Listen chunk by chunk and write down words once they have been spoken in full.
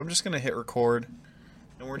I'm just going to hit record,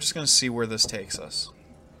 and we're just going to see where this takes us.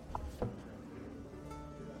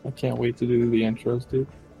 I can't wait to do the intros, dude.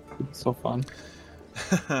 It's so fun.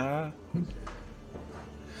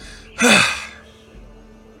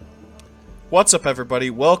 What's up, everybody?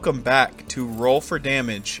 Welcome back to Roll for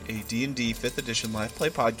Damage, a D&D 5th edition live play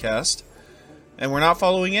podcast. And we're not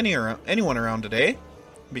following anyone around today,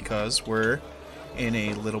 because we're in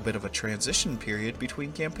a little bit of a transition period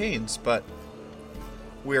between campaigns, but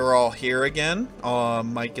we're all here again.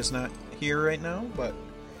 Mike is not here right now, but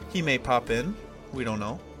he may pop in. We don't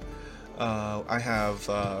know. I have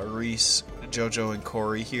Reese, Jojo, and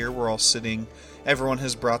Corey here. We're all sitting. Everyone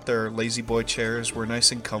has brought their lazy boy chairs. We're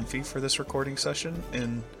nice and comfy for this recording session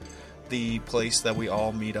in the place that we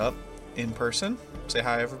all meet up in person. Say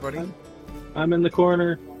hi, everybody. I'm in the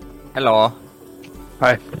corner. Hello.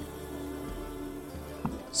 Hi.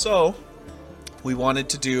 So, we wanted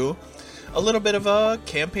to do a little bit of a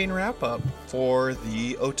campaign wrap-up for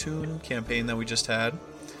the Otun campaign that we just had,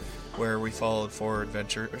 where we followed 4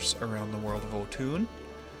 adventures around the world of Otun.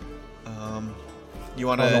 You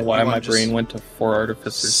want to? I don't know why my brain went to 4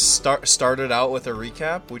 artificers. Started out with a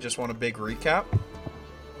recap. We just want a big recap.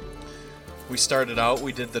 We started out.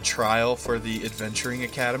 We did the trial for the Adventuring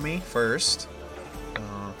Academy first.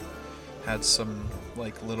 Had some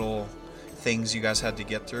like little things you guys had to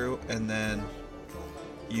get through, and then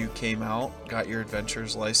you came out, got your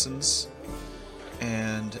adventurer's license,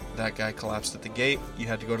 and that guy collapsed at the gate. You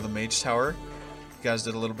had to go to the Mage Tower. You guys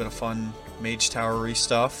did a little bit of fun Mage Tower-y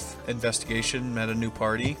stuff, investigation, met a new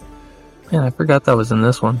party. Yeah, I forgot that was in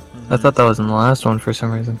this one. I thought that was in the last one for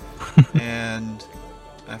some reason. And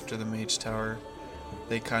after the Mage Tower,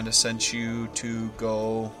 they kind of sent you to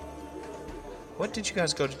go... What did you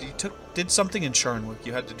guys go to? You did something in Sharnwick.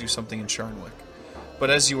 You had to do something in Sharnwick. But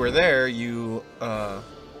as you were there, you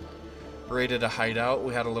raided a hideout.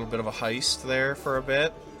 We had a little bit of a heist there for a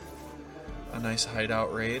bit. A nice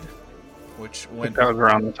hideout raid, which went... That was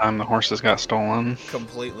around the time the horses got stolen.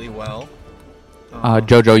 Completely well.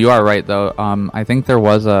 Jojo, you are right, though. I think there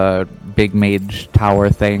was a big mage tower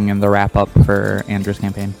thing in the wrap-up for Andrew's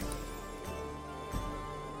campaign.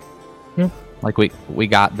 Like, we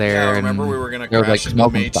got there, yeah, remember and we were going to there was, crash like, into the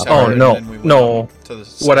smoke and Mage stuff. Tower. Oh, and no. then we went No. to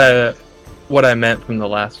the What I meant from the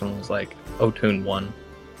last one was like Otun 1.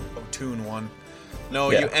 Otun 1.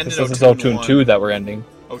 No, Yeah, you ended this is Otun Otun 1. 2 that we're ending.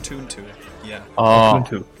 Otun 2, yeah. Otun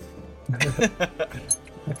 2.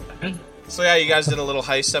 So yeah, you guys did a little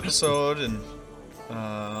heist episode, and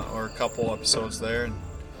or a couple episodes there, and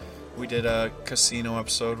we did a casino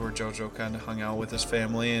episode where Jojo kind of hung out with his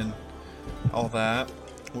family and all that.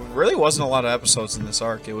 There really wasn't a lot of episodes in this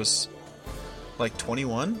arc. It was like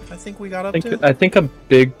 21, I think we got up to. I think a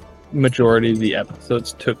big majority of the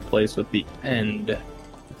episodes took place with the end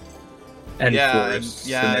forest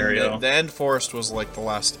scenario. The end forest was like the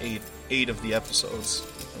last eight of the episodes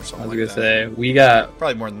or something. I was like gonna that. say we got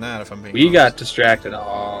probably more than that if I'm being we honest. got distracted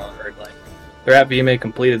hard. Like the Rat VMA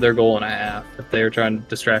completed their goal in a half if they were trying to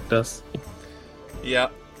distract us. Yeah,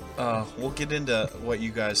 we'll get into what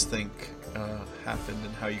you guys think happened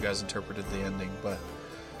and how you guys interpreted the ending, but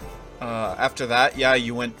after that, yeah,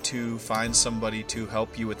 you went to find somebody to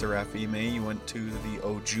help you with the Rafime. You went to the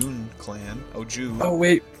Ojun clan. Oju. Oh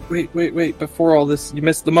wait! Before all this, you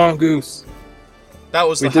missed the mongoose. That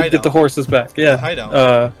was We the did hideout. get the horses back. Yeah, The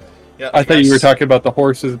hideout. Yeah, I thought you were talking about the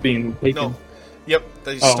horses being taken. No. Yep,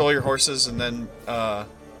 they stole your horses, and then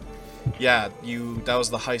yeah, that was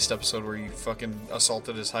the heist episode where you fucking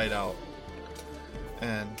assaulted his hideout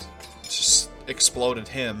and just exploded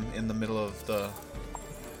him in the middle of the...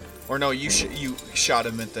 Or no, you shot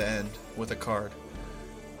him at the end with a card.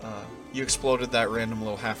 You exploded that random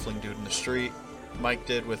little halfling dude in the street. Mike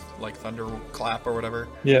did with like thunderclap or whatever.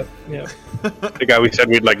 Yeah. The guy we said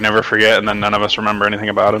we'd like never forget, and then none of us remember anything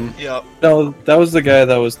about him. Yep. No, that was the guy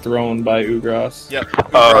that was thrown by Ugras. Yep.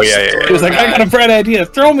 Oh, yeah. He was like, I got a bright idea.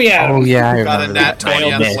 Throw me at him. Oh, yeah, I Got a remember nat that. 20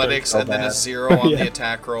 Nailed it. athletics So and then a bad. 0 on Yeah. the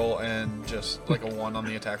attack roll and just like a 1 on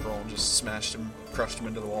the attack roll and just smashed him, crushed him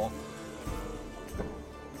into the wall.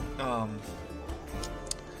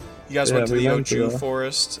 You guys went to the Oju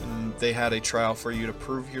forest, and they had a trial for you to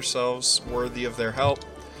prove yourselves worthy of their help.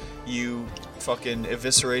 You fucking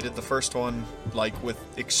eviscerated the first one, like, with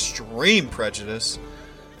extreme prejudice.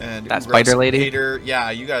 And That Ugras spider lady? Hater,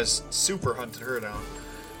 yeah, you guys super hunted her down.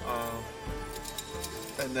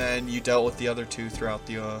 And then you dealt with the other 2 throughout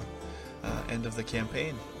the end of the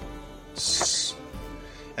campaign.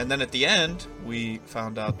 And then at the end, we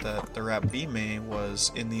found out that the Rap Vime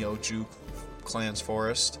was in the Oju clan's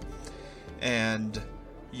forest, and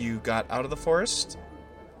you got out of the forest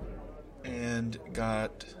and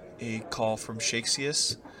got a call from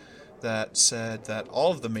Shakesius that said that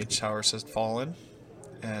all of the mage towers had fallen,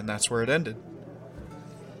 and that's where it ended.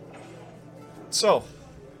 So,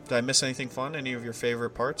 did I miss anything fun? Any of your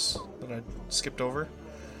favorite parts that I skipped over?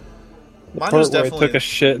 Mine was definitely... I took a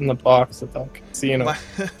shit in the box at the casino.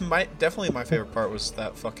 Definitely my favorite part was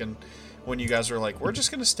that fucking... when you guys were like, we're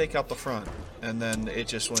just going to stake out the front, and then it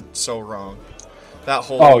just went so wrong. That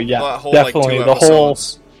whole... Oh, yeah, definitely. Like,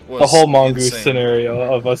 the whole mongoose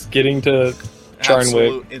scenario of us getting to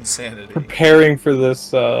Charnwick, insanity, preparing for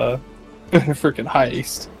this freaking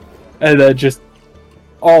heist, and then just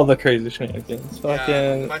all the crazy shenanigans.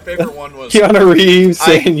 Yeah, my favorite one was Keanu Reeves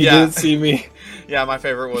saying you didn't see me. Yeah, my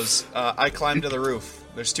favorite was I climbed to the roof.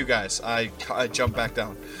 There's two guys. I jumped back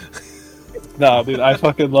down. Nah, dude, I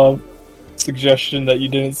fucking love suggestion that you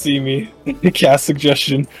didn't see me. Cast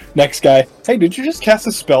suggestion. Next guy. Hey, did you just cast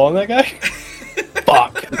a spell on that guy?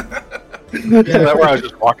 Fuck. Yeah, that where I was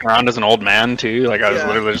just walking around as an old man too. Like I was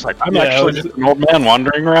literally just like, I'm actually just an old man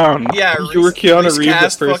wandering around. Yeah, you were Keanu Reeves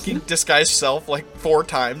cast fucking disguise self like 4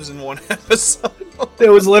 times in one episode. It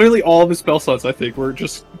was literally all of his spell slots. I think were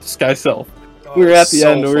just disguise self. We were at the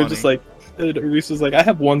end, and we were just like, Reese was like, I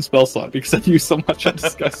have 1 spell slot because I use so much on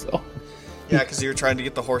disguise self. Yeah, because you were trying to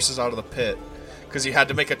get the horses out of the pit. Because you had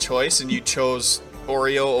to make a choice, and you chose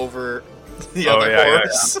Oreo over the other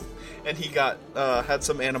horse. Yeah. And he had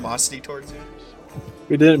some animosity towards you.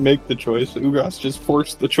 We didn't make the choice. Ugras just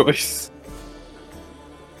forced the choice.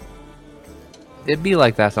 It'd be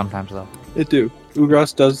like that sometimes, though. It do.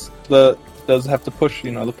 Ugras does have to push,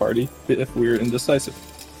 the party if we're indecisive.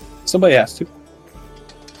 Somebody has to.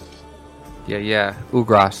 Yeah.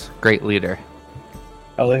 Ugras, great leader.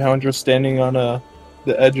 Alejandro's standing on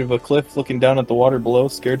the edge of a cliff, looking down at the water below,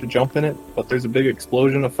 scared to jump in it. But there's a big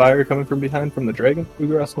explosion of fire coming from behind from the dragon.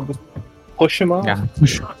 Ugras will just push him off. Yeah.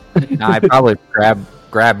 I'd probably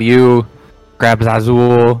grab you, grab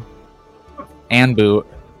Zazul, and Boot,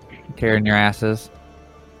 carrying your asses,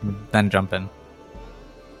 then jump in.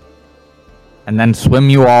 And then swim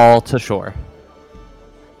you all to shore.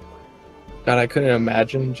 God, I couldn't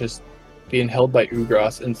imagine just being held by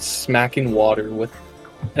Ugras and smacking water with...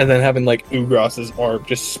 And then having, like, Ugras's arm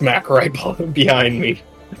just smack right behind me.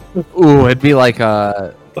 Ooh, it'd be like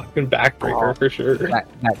a... fucking backbreaker for sure. That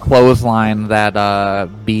clothesline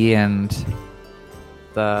that B and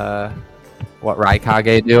the... what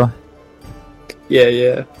Raikage do?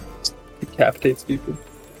 Yeah. Decapitates people.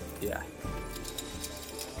 Yeah.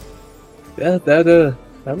 Yeah, that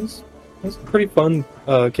was a pretty fun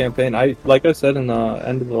campaign. Like I said in the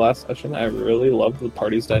end of the last session, I really loved the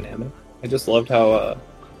party's dynamic. I just loved how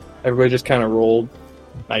everybody just kind of rolled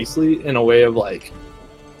nicely in a way of like,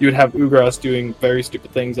 you would have Ugras doing very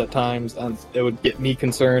stupid things at times, and it would get me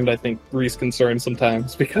concerned. I think Reese concerned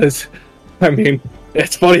sometimes because, I mean,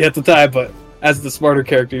 it's funny at the time, but as the smarter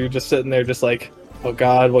character, you're just sitting there just like, oh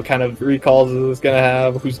god, what kind of recalls is this going to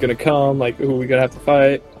have? Who's going to come? Like, who are we going to have to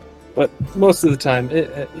fight? But most of the time,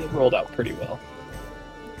 it rolled out pretty well.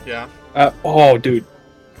 Yeah. Oh, dude.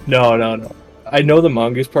 No. I know the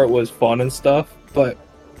mongoose part was fun and stuff, but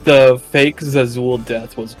the fake Zazul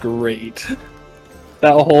death was great.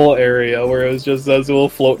 That whole area where it was just Zazul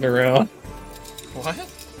floating around. What?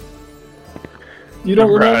 You don't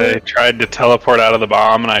remember? I tried to teleport out of the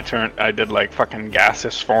bomb, and I did like fucking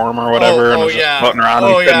gaseous form or whatever, and was just floating around.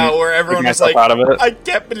 Where everyone was like, out of it. I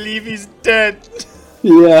can't believe he's dead.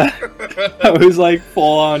 Yeah. I was like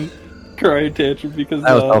full on crying tantrum because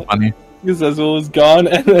that was so funny. Because Zazul was gone,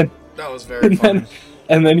 and then that was very funny.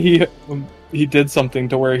 And then he did something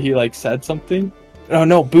to where he like said something. Oh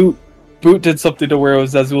no, Boot did something to where it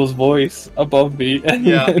was Zazul's voice above me, and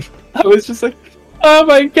then I was just like, oh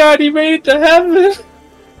my god, he made it to heaven!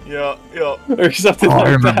 Yeah. Or something like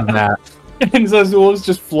I remember that. And Zazul was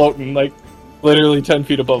just floating, like, literally 10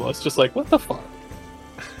 feet above us, just like, what the fuck?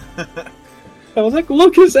 I was like,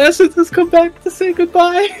 look, his essence has come back to say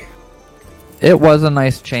goodbye! It was a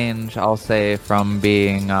nice change, I'll say, from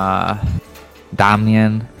being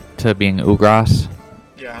Damnian to being Ugras.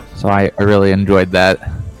 Yeah. So I really enjoyed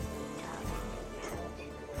that.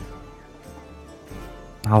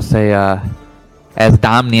 I'll say, as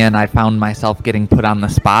Damnian, I found myself getting put on the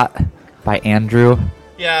spot by Andrew.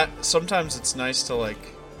 Yeah, sometimes it's nice to, like,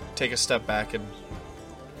 take a step back and,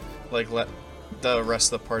 like, let the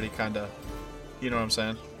rest of the party kind of, you know what I'm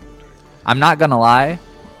saying? I'm not gonna lie,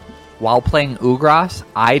 while playing Ugras,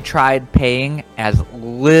 I tried paying as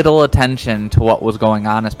little attention to what was going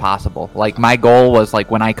on as possible. Like, my goal was,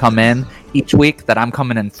 like, when I come in each week, that I'm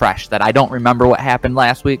coming in fresh, that I don't remember what happened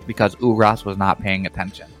last week because Ugras was not paying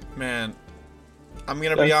attention. Man, I'm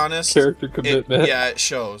going to be honest. Character commitment. It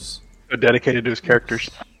shows. So dedicated to his characters.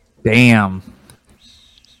 Damn.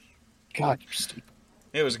 God, you're stupid.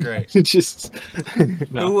 It was great. Just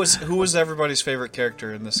no. Who was everybody's favorite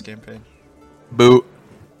character in this campaign? Boot.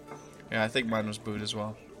 Yeah, I think mine was Boot as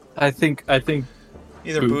well. I think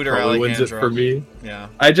Either Boot Boot or probably Alejandro. wins it for me. Yeah.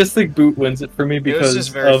 I just think Boot wins it for me because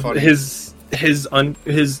just very of funny. his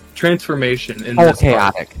transformation in this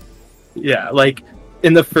chaotic. part. Yeah, like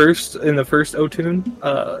in the first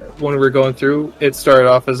Otun, when we were going through, it started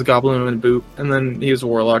off as a goblin and Boot, and then he was a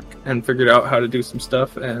warlock and figured out how to do some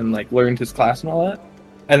stuff and like learned his class and all that.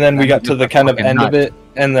 And then we got to the kind of end of it,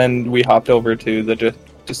 and then we hopped over to the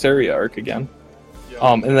Desseria arc again. Yep.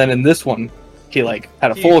 And then in this one, he like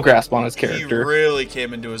had a full grasp on his character. He really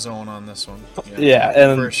came into his own on this one. Yeah,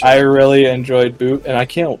 and for sure. I really enjoyed Boot, and I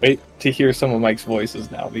can't wait to hear some of Mike's voices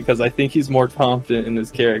now because I think he's more confident in his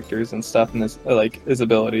characters and stuff and his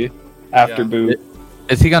ability after Yeah. Boot.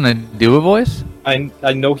 Is he gonna do a voice? I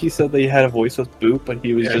know he said that he had a voice with Boot, but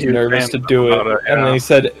he was Yeah, just he was nervous to saying do it. about it, And then yeah. he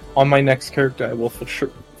said, "On my next character, I will for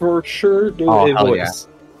sure do Oh, a hell voice."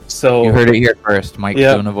 So You heard it here first. Mike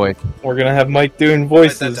Yeah. doing a voice. we're gonna have Mike doing Write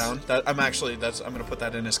that voices. down. I'm gonna put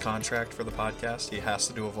that in his contract for the podcast. He has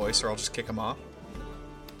to do a voice, or I'll just kick him off.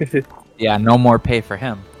 Yeah, no more pay for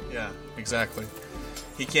him. Yeah, exactly.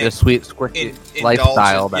 He The can't sweet, squirty indulge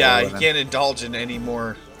lifestyle. in, that yeah, we're he living. can't indulge in any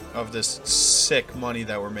more of this sick money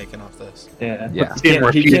that we're making off this. Yeah, Yeah. Seeing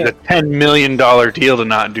where he he's a can't- $10 million deal to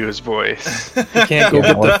not do his voice. He can't go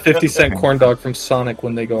Yeah. get the 50-cent corn dog from Sonic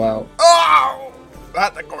when they go out. Oh,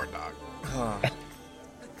 not the corn dog. Oh,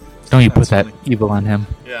 Don't you put That's that funny. evil on him.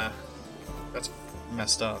 yeah, that's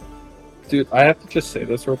messed up. Dude, I have to just say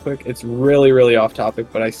this real quick. It's really, really off topic,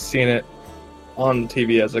 but I seen it on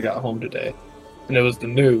TV as I got home today. And it was the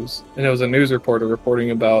news. And it was a news reporter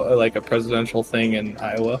reporting about like a presidential thing in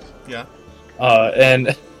Iowa. Yeah.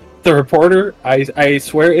 And the reporter, I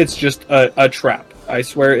swear it's just a trap. I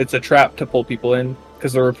swear it's a trap to pull people in.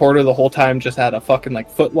 Because the reporter the whole time just had a fucking like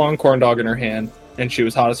foot-long corn dog in her hand. And she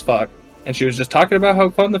was hot as fuck. And she was just talking about how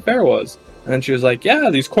fun the fair was. And then she was like, yeah,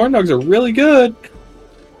 these corn dogs are really good.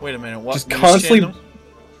 Wait a minute. What? Just news constantly- channel?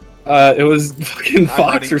 It was fucking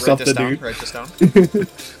Fox or something, dude. Write this down.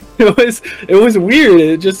 It was weird.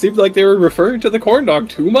 It just seemed like they were referring to the corn dog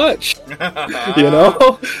too much. You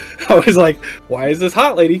know? I was like, why is this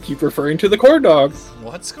hot lady keep referring to the corn dog?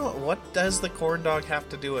 What does the corn dog have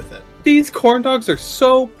to do with it? These corn dogs are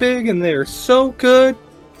so big and they are so good.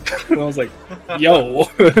 And I was like, yo.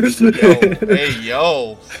 Hey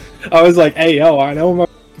yo. I was like, hey yo, I know I'm gonna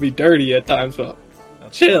be dirty at times, but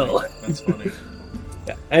That's Chill. funny. That's funny.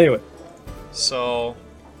 yeah. Anyway, So,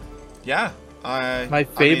 yeah, my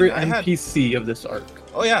favorite I had- NPC of this arc.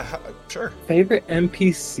 Oh yeah, sure. Favorite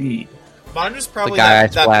NPC. Mine was probably guy I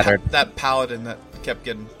that splattered. that paladin that kept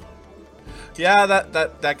getting. Yeah,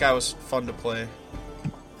 that guy was fun to play.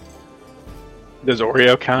 Does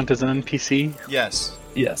Oreo count as an NPC? Yes,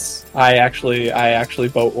 Yes, I actually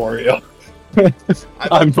vote Oreo. I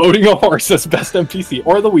I'm vote, voting a horse as best NPC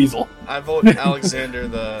or the weasel. I vote Alexander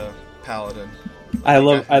the paladin. I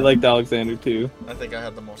liked Alexander too. I think I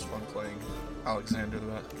had the most fun playing Alexander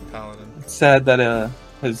the paladin. It's sad that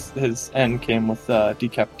his end came with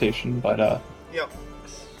decapitation, but Yep.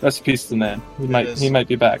 rest in peace to the man. is. He might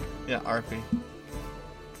be back. Yeah, RP.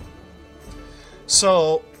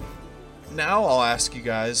 So, now I'll ask you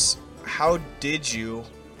guys, how did you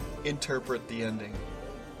interpret the ending?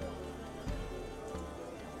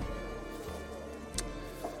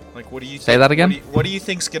 Like, what do you Say that again? What do you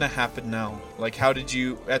think's gonna happen now? Like, how did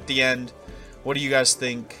you at the end? What do you guys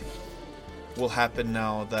think will happen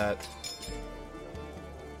now? That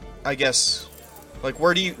I guess, like,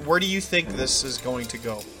 where do you think this is going to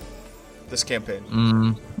go? This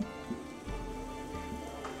campaign,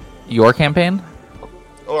 Your campaign?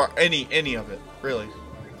 or any of it, really?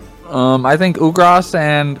 I think Ugras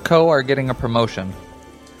and Co are getting a promotion.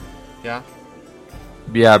 Yeah.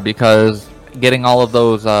 Yeah, because getting all of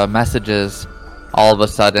those messages all of a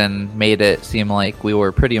sudden made it seem like we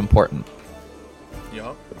were pretty important.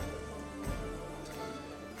 Yup.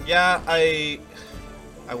 Yeah, I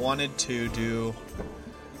wanted to do,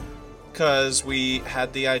 because we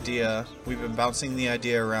had the idea, we've been bouncing the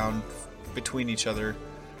idea around between each other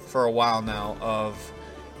for a while now of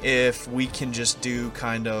if we can just do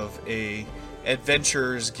kind of a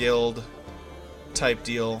adventurers guild type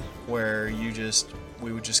deal where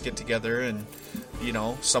we would just get together and, you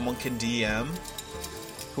know, someone can DM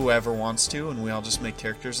whoever wants to, and we all just make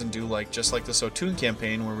characters and do just like this Otun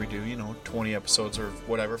campaign where we do, 20 episodes or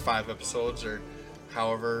whatever, 5 episodes or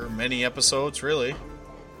however many episodes, really.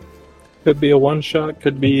 Could be a one shot.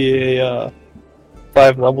 Could be a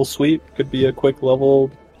 5-level sweep. Could be a quick level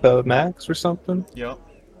max or something. Yep.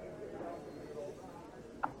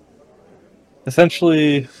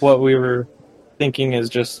 essentially what we were thinking is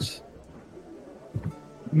just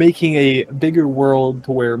making a bigger world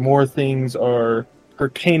to where more things are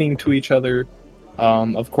pertaining to each other.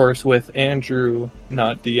 Of course, with Andrew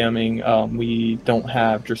not DMing, we don't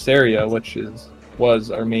have Dressaria, which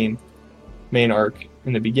was our main arc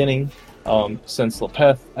in the beginning. Since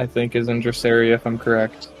Lepeth, I think, is in Dressaria, if I'm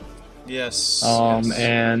correct. Yes.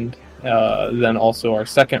 And then also our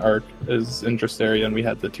second arc is in Dressaria, and we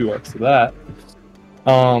had the 2 arcs of that.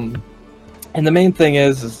 And the main thing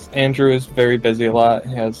is Andrew is very busy a lot.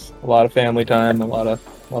 He has a lot of family time, a lot of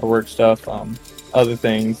work stuff, other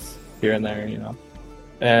things here and there,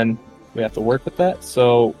 and we have to work with that.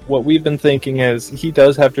 So what we've been thinking is he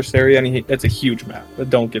does have Dressaria, and it's a huge map. But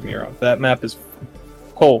don't get me wrong, that map is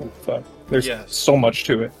fuck. There's so much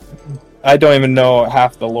to it. I don't even know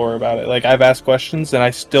half the lore about it. Like, I've asked questions, and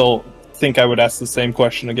I still think I would ask the same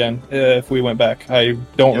question again if we went back. I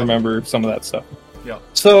don't remember some of that stuff. Yeah.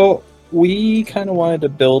 So we kind of wanted to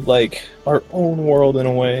build like our own world in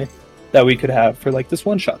a way that we could have for like this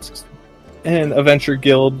one-shot system. And a venture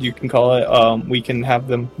guild, you can call it. We can have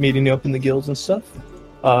them meeting up in the guilds and stuff.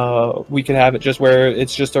 We can have it just where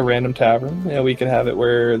it's just a random tavern. We can have it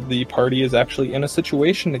where the party is actually in a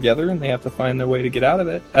situation together and they have to find their way to get out of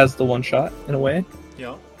it as the one-shot in a way.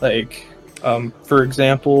 Yeah. Like, for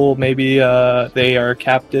example, maybe they are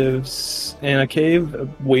captives in a cave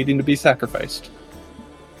waiting to be sacrificed.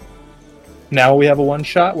 Now we have a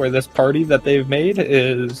one-shot where this party that they've made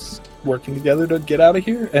is working together to get out of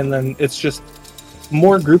here, and then it's just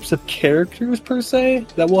more groups of characters, per se,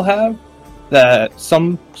 that we'll have that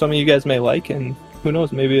some of you guys may like, and who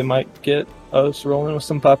knows, maybe it might get us rolling with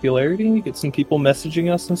some popularity, get some people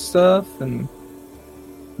messaging us and stuff, and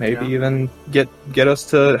maybe even get us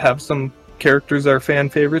to have some characters that are fan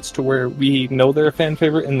favorites to where we know they're a fan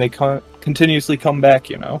favorite and they continuously come back,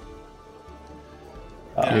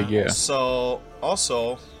 So,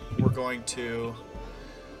 also, we're going to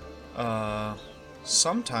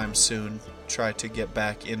sometime soon try to get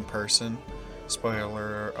back in person.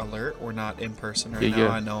 Spoiler alert, we're not in person right now.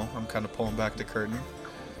 I know, I'm kind of pulling back the curtain.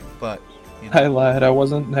 But, I lied, I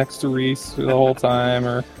wasn't next to Reese the whole time,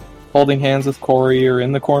 or holding hands with Corey, or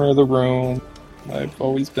in the corner of the room. I've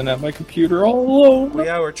always been at my computer all alone. Well,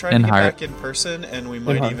 yeah, we're trying to get back in person, and we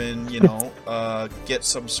might even, get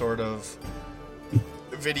some sort of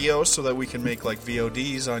video so that we can make like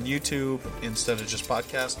VODs on YouTube instead of just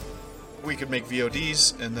podcasts. We could make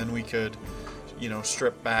VODs, and then we could,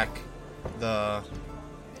 strip back the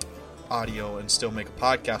audio and still make a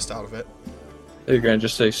podcast out of it. You're gonna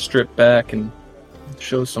just say strip back and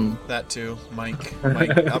show some... That too, Mike.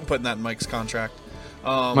 I'm putting that in Mike's contract.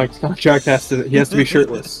 Mike's contract has to be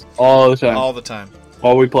shirtless all the time. All the time.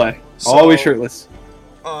 While we play. Always shirtless.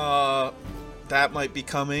 That might be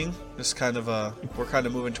coming. It's kind of we're kind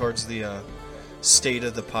of moving towards the state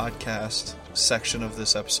of the podcast section of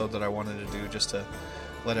this episode that I wanted to do, just to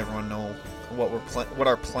let everyone know what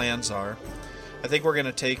our plans are. I think we're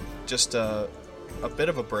gonna take just a bit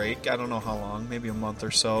of a break. I don't know how long, maybe a month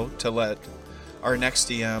or so, to let our next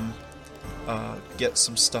DM get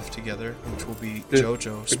some stuff together, which will be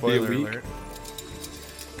JoJo. Spoiler alert.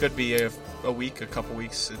 Could be a week, a couple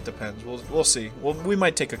weeks. It depends. We'll see. We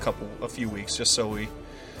might take a few weeks just so we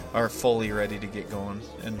are fully ready to get going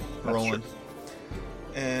and rolling.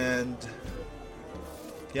 And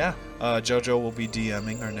yeah, JoJo will be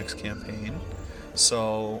DMing our next campaign.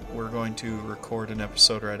 So we're going to record an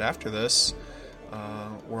episode right after this.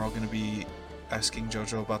 We're all going to be asking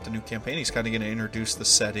JoJo about the new campaign. He's kind of going to introduce the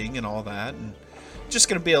setting and all that, and just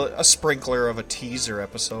going to be a sprinkler of a teaser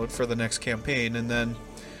episode for the next campaign. And then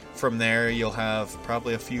from there, you'll have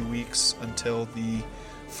probably a few weeks until the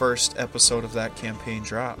first episode of that campaign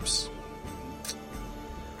drops.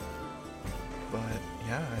 But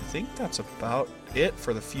yeah, I think that's about it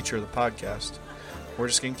for the future of the podcast. We're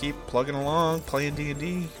just going to keep plugging along, playing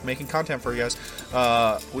D&D, making content for you guys.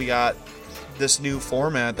 We got this new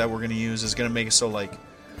format that we're going to use is going to make it so, like,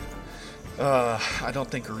 I don't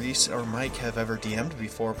think Reese or Mike have ever DM'd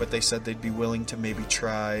before, but they said they'd be willing to maybe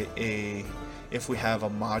try if we have a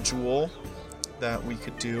module that we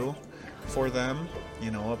could do for them,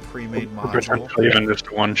 a pre-made module. Potentially even just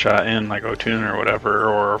a one-shot in, like Otun or whatever,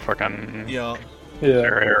 or fucking... Yeah.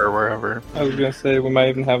 Or wherever. I was gonna say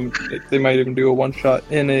they might even do a one shot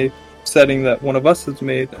in a setting that one of us has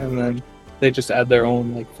made, and then they just add their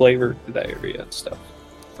own like flavor to that area and stuff.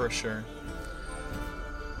 For sure.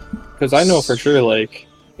 Because I know for sure, like,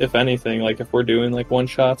 if anything, like if we're doing like one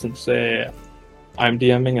shots and say I'm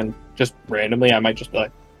DMing and just randomly I might just be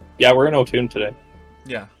like, yeah, we're in Otun today.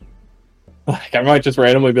 Yeah. Like I might just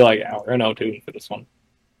randomly be like, yeah, we're in Otun for this one.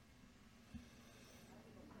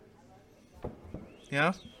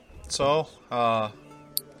 Yeah. So, I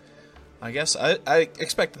guess I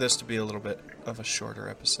expected this to be a little bit of a shorter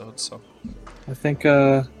episode. So, I think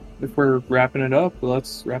if we're wrapping it up,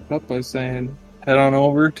 let's wrap it up by saying head on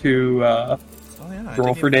over to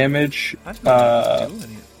Roll for Damage.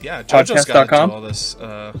 Yeah, JoJo's got to do all this.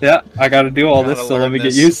 Yeah, I got to do all this, so let me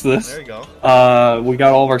get used to this. There you go. We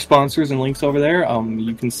got all of our sponsors and links over there.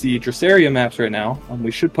 You can see Dressaria maps right now. We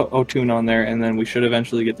should put Otun on there, and then we should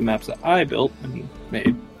eventually get the maps that I built and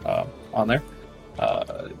made on there.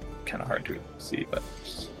 Kind of hard to see, but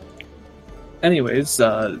anyways,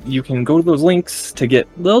 you can go to those links to get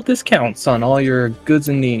little discounts on all your goods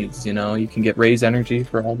and needs. You know, you can get raise energy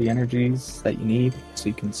for all the energies that you need, so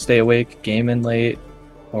you can stay awake, game in late,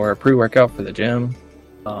 or a pre-workout for the gym.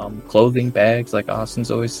 Clothing, bags, like Austin's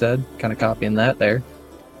always said, kind of copying that there.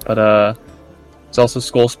 But it's also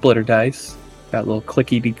skull splitter dice. Got little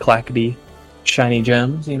clickety clackety shiny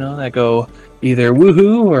gems, you know, that go either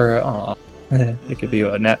woohoo or it could be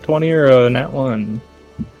a nat 20 or a nat 1.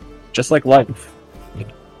 Just like life. Get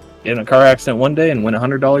in a car accident one day and win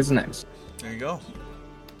 $100 the next. There you go.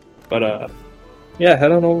 But yeah,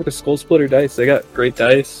 head on over to Skull Splitter Dice. They got great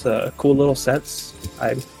dice, cool little sets.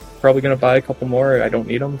 I'm probably gonna buy a couple more. I don't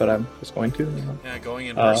need them, but I'm just going to. You know? Yeah, going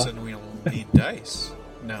in person, we don't need dice.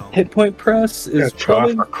 No. Hit Point Press is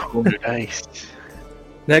probably cool dice.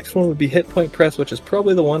 Next one would be Hit Point Press, which is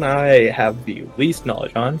probably the one I have the least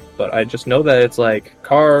knowledge on. But I just know that it's like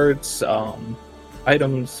cards,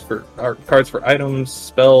 cards for items,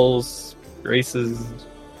 spells, races,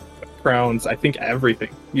 crowns. I think everything.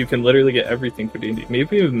 You can literally get everything for D&D.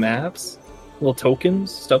 Maybe even maps, little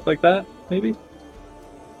tokens, stuff like that. Maybe.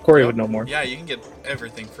 Corey would know more. Yeah, you can get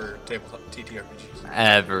everything for tabletop TTRPGs.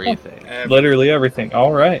 Everything. Literally everything.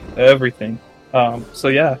 All right, everything. So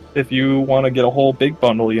yeah, if you want to get a whole big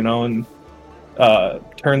bundle, you know, and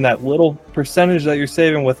turn that little percentage that you're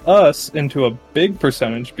saving with us into a big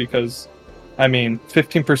percentage, because I mean,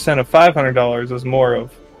 15% of $500 is more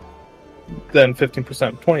than 15%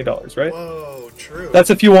 of $20, right? Whoa, true. That's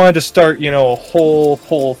if you wanted to start, you know, a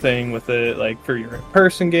whole thing with it, like for your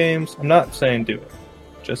in-person games. I'm not saying do it.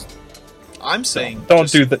 I'm saying don't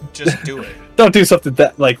do that. Just do it. Don't do something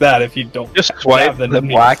like that if you don't. Just swipe the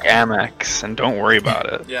black Amex and don't worry about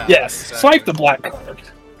it. Yeah. Yes, exactly. swipe the black card.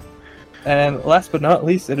 And last but not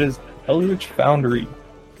least, it is Eldritch Foundry.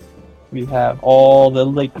 We have all the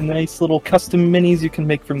like nice little custom minis you can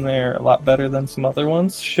make from there. A lot better than some other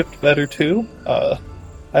ones. Shipped better too.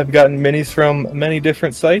 I've gotten minis from many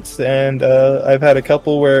different sites, and I've had a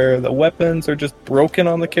couple where the weapons are just broken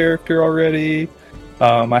on the character already.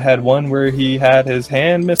 I had one where he had his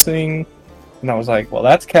hand missing, and I was like, well,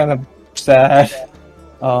 that's kind of sad.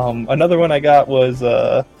 Another one I got was,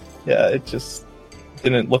 it just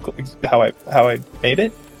didn't look like how I made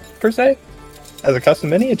it, per se. As a custom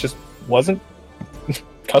mini, it just wasn't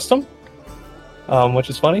custom, which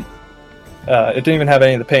is funny. It didn't even have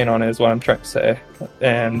any of the paint on it, is what I'm trying to say.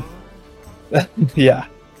 And, yeah.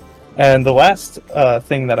 And the last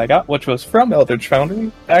thing that I got, which was from Eldritch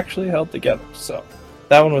Foundry, actually held together, so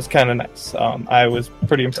that one was kind of nice. I was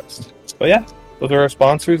pretty impressed. But yeah, those are our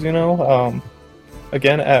sponsors, you know.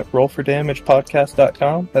 Again, at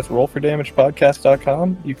rollfordamagepodcast.com. That's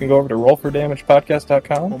rollfordamagepodcast.com. You can go over to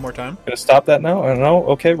rollfordamagepodcast.com. One more time. Gonna stop that now? I don't know.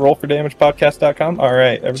 Okay, rollfordamagepodcast.com. All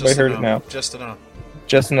right, everybody heard it now. Just enough.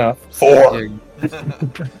 Just enough. 4.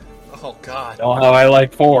 Oh, God. Oh, how I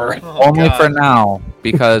like 4. Oh, Only God. for now,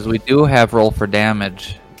 because we do have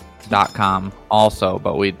rollfordamage.com also,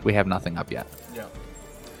 but we have nothing up yet.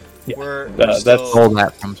 Yeah. We're That's- still, Stole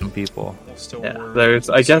that from some people. we'll still Yeah, work-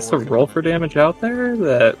 there's, I we're still guess, a working Roll on for it. Damage out there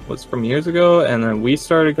that was from years ago, and then we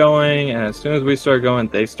started going, and as soon as we started going,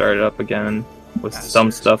 they started up again with some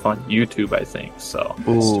Bastards. stuff on YouTube, I think. So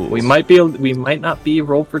Ooh. we might not be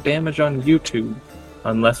Roll for Damage on YouTube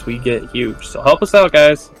unless we get huge. So help us out,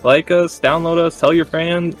 guys. Like us, download us, tell your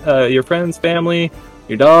friends, family,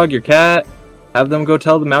 your dog, your cat. Have them go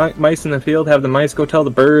tell the mice in the field. Have the mice go tell the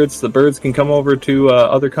birds. The birds can come over to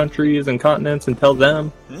other countries and continents and tell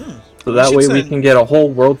them. So that should way we send- can get a whole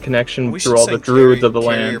world connection We through should all the send druids of the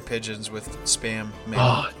carrier land. pigeons with spam mail.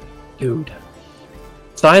 Oh, dude.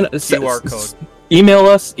 Sign QR code. Email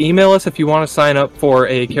us if you want to sign up for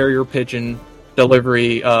a carrier pigeon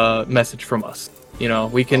delivery message from us. You know,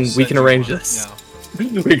 we can arrange this.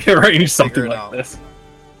 Yeah. We can arrange something it like out. this.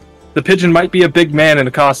 The pigeon might be a big man in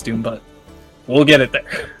a costume, but we'll get it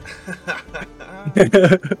there.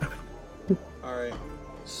 Alright,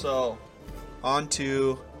 so on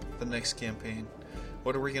to the next campaign.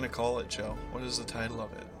 What are we going to call it, Joe? What is the title of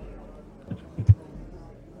it?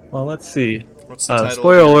 Well, let's see. What's the title? of your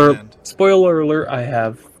Spoiler band? spoiler alert, I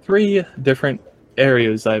have 3 different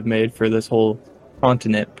areas I've made for this whole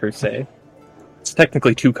continent per se. It's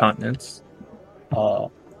technically 2 continents.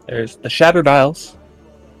 There's the Shattered Isles,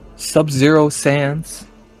 Sub-Zero Sands,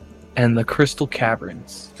 and the Crystal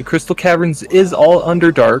Caverns. The Crystal Caverns is all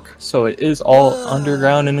underdark, so it is all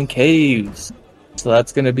underground and in caves. So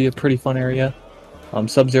that's going to be a pretty fun area.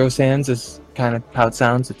 Sub-Zero Sands is kind of how it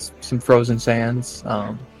sounds. It's some frozen sands.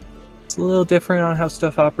 It's a little different on how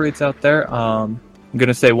stuff operates out there. I'm going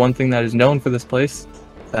to say one thing that is known for this place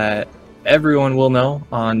that everyone will know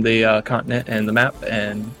on the continent and the map,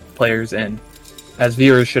 and players and as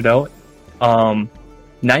viewers should know it.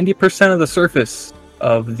 90% of the surface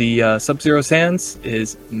of the Sub-Zero Sands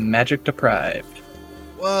is magic deprived.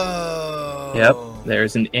 Whoa. Yep,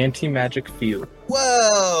 there's an anti-magic field.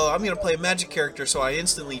 Whoa, I'm going to play a magic character so I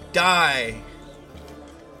instantly die.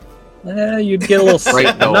 You'd get a little sick. Right,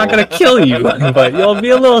 I'm no. not going to kill you, but you'll be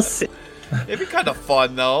a little sick. It'd be kind of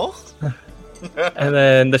fun, though. And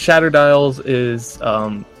then the Shattered Isles is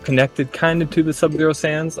connected kind of to the Sub-Zero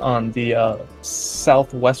Sands on the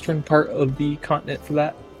southwestern part of the continent for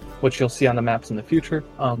that, which you'll see on the maps in the future.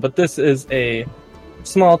 But this is a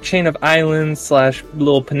small chain of islands /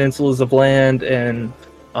 little peninsulas of land and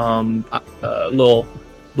little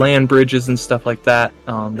land bridges and stuff like that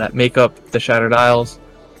that make up the Shattered Isles,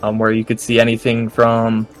 where you could see anything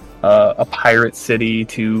from a pirate city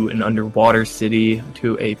to an underwater city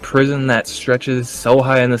to a prison that stretches so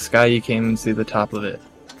high in the sky you can't even see the top of it.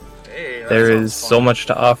 Hey, There is so much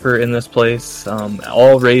to offer in this place.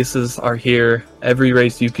 All races are here. Every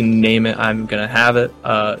race you can name it, I'm going to have it.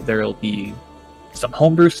 There will be some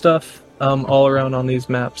homebrew stuff all around on these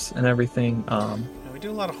maps and everything. Yeah, we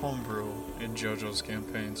do a lot of homebrew in JoJo's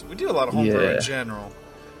campaigns. We do a lot of homebrew in general.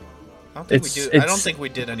 I don't think we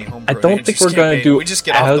did any homebrew. I don't think we're going to do. We just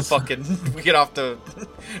get off the fucking. We get off the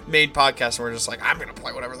main podcast and we're just like, I'm going to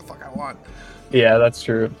play whatever the fuck I want. Yeah, that's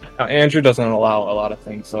true. Now, Andrew doesn't allow a lot of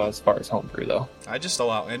things, so as far as homebrew, though. I just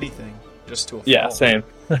allow anything, just to a Yeah, fault. same.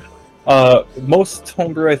 Most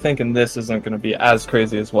homebrew, I think, in this isn't going to be as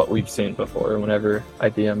crazy as what we've seen before whenever I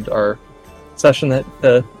DM'd our session that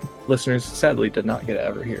the listeners sadly did not get to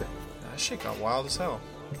ever hear. That shit got wild as hell.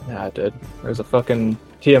 Yeah, it did. There's a fucking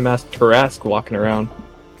TMS Tarask walking around,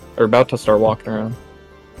 or about to start walking around.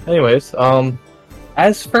 Anyways,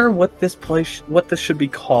 as for what this should be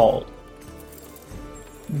called,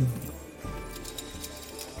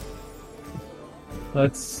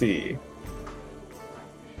 let's see.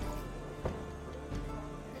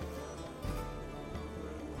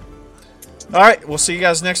 All right, we'll see you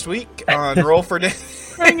guys next week on Roll for Damage.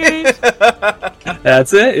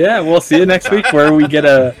 That's it. Yeah, we'll see you next week where we get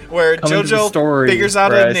a Where come into the JoJo story figures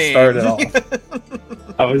out where a I name. started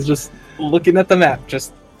off. I was just looking at the map,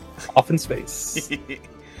 just off in space.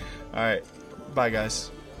 All right, bye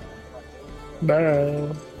guys. Bye.